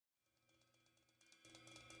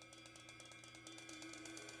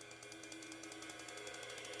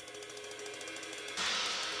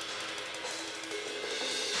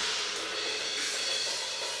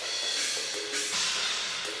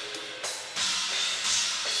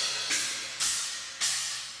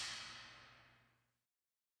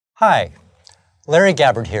Hi, Larry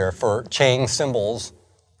Gabbert here for Chang Cymbals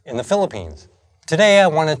in the Philippines. Today I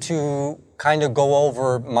wanted to kind of go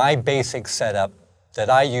over my basic setup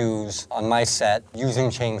that I use on my set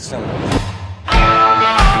using Chang cymbals.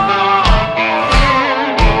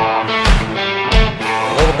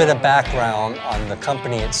 A little bit of background on the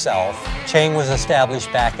company itself. Chang was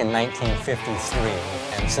established back in 1953,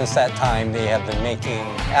 and since that time they have been making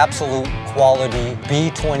absolute quality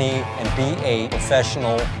B20 and B8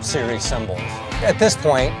 professional series cymbals. At this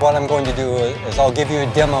point, what I'm going to do is I'll give you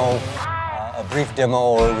a demo, a brief demo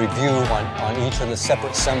or review on each of the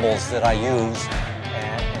separate cymbals that I use,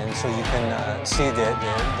 and so you can see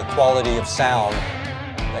the quality of sound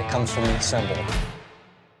that comes from each cymbal.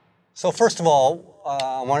 So first of all,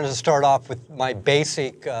 I wanted to start off with my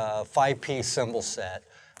basic 5-piece cymbal set,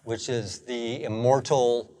 which is the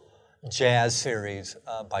Immortal Jazz series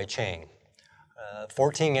by Chang.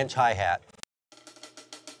 14-inch hi-hat.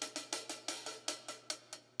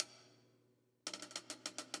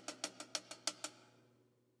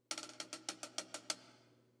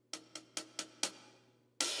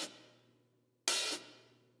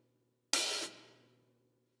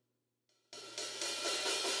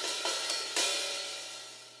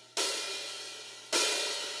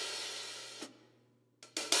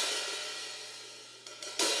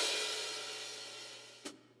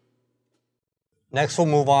 Next, we'll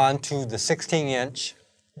move on to the 16-inch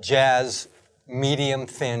Jazz medium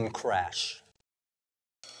thin crash.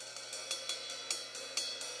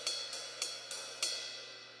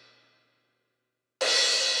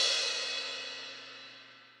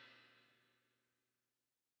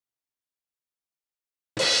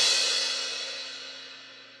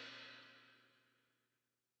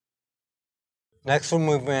 Next, we'll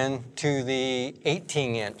move in to the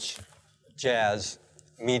 18-inch Jazz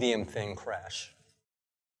medium thin crash.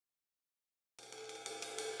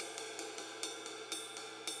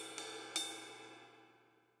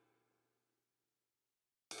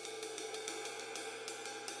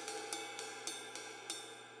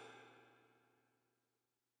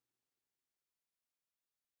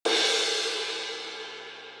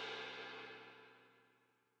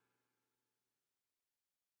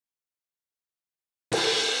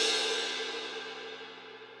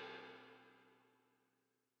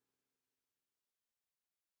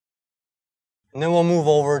 And then we'll move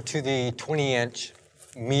over to the 20-inch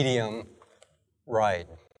medium ride.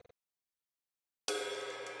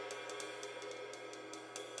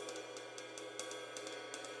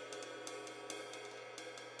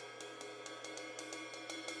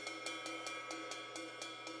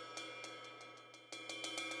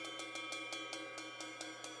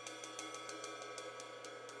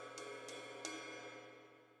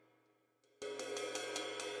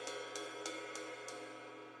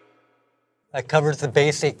 That covers the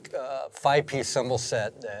basic 5-piece cymbal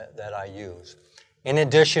set that I use. In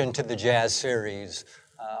addition to the Jazz series,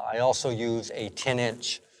 I also use a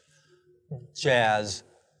 10-inch Jazz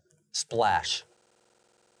splash.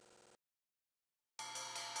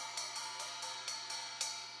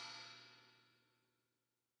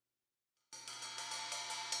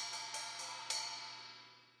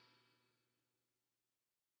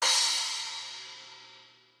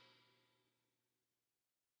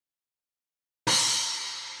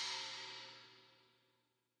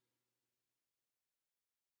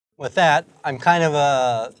 With that, I'm kind of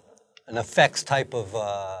an effects type of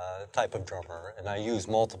drummer, and I use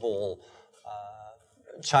multiple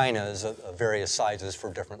chinas of various sizes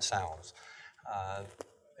for different sounds.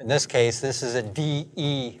 In this case, this is a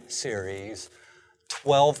DE series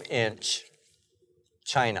 12-inch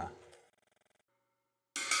china.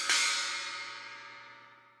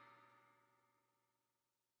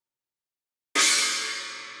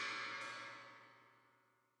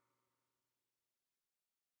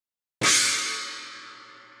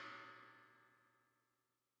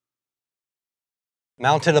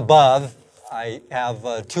 Mounted above, I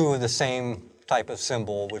have two of the same type of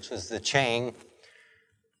cymbal, which is the Chang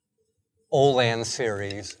Olan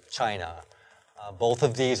series china. Both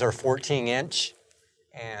of these are 14-inch,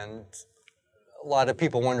 and a lot of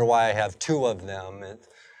people wonder why I have two of them.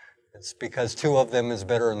 It's because two of them is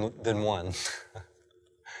better than one.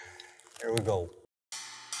 Here we go.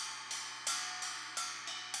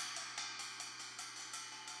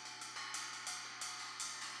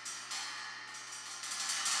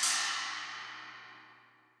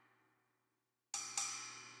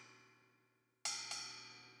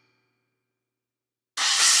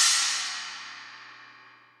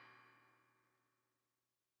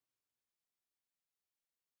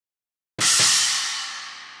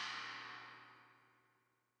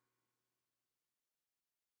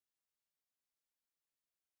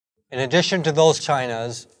 In addition to those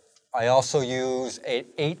chinas, I also use an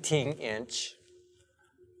 18-inch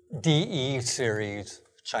DE series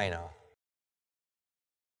china.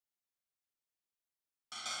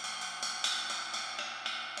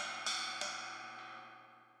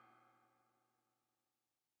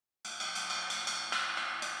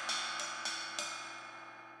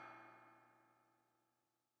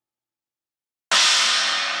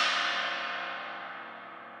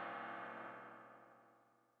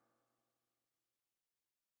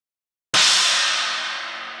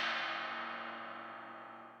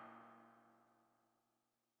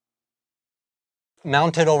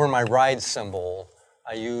 Mounted over my ride cymbal,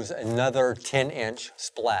 I use another 10-inch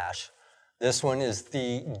splash. This one is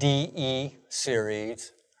the DE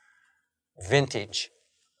series vintage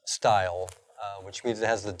style, which means it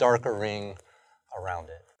has the darker ring around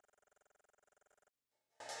it.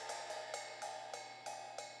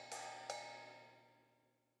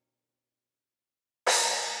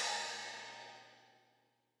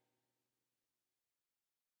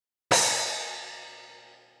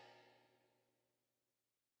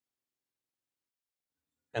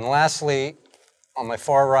 And lastly, on my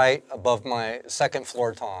far right, above my second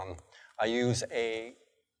floor tom, I use a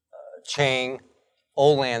Chang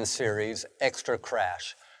Oland series extra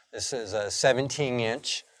crash. This is a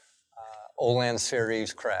 17-inch Oland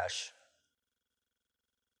series crash.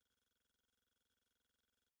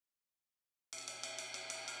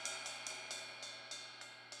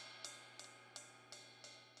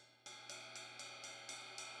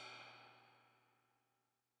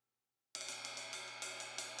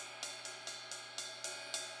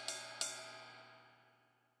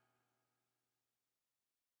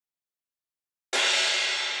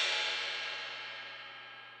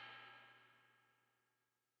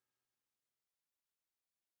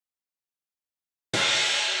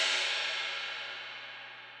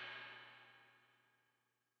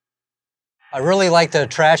 I really like the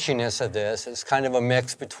trashiness of this. It's kind of a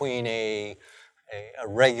mix between a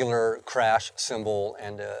regular crash cymbal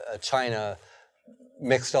and a china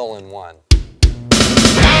mixed all in one.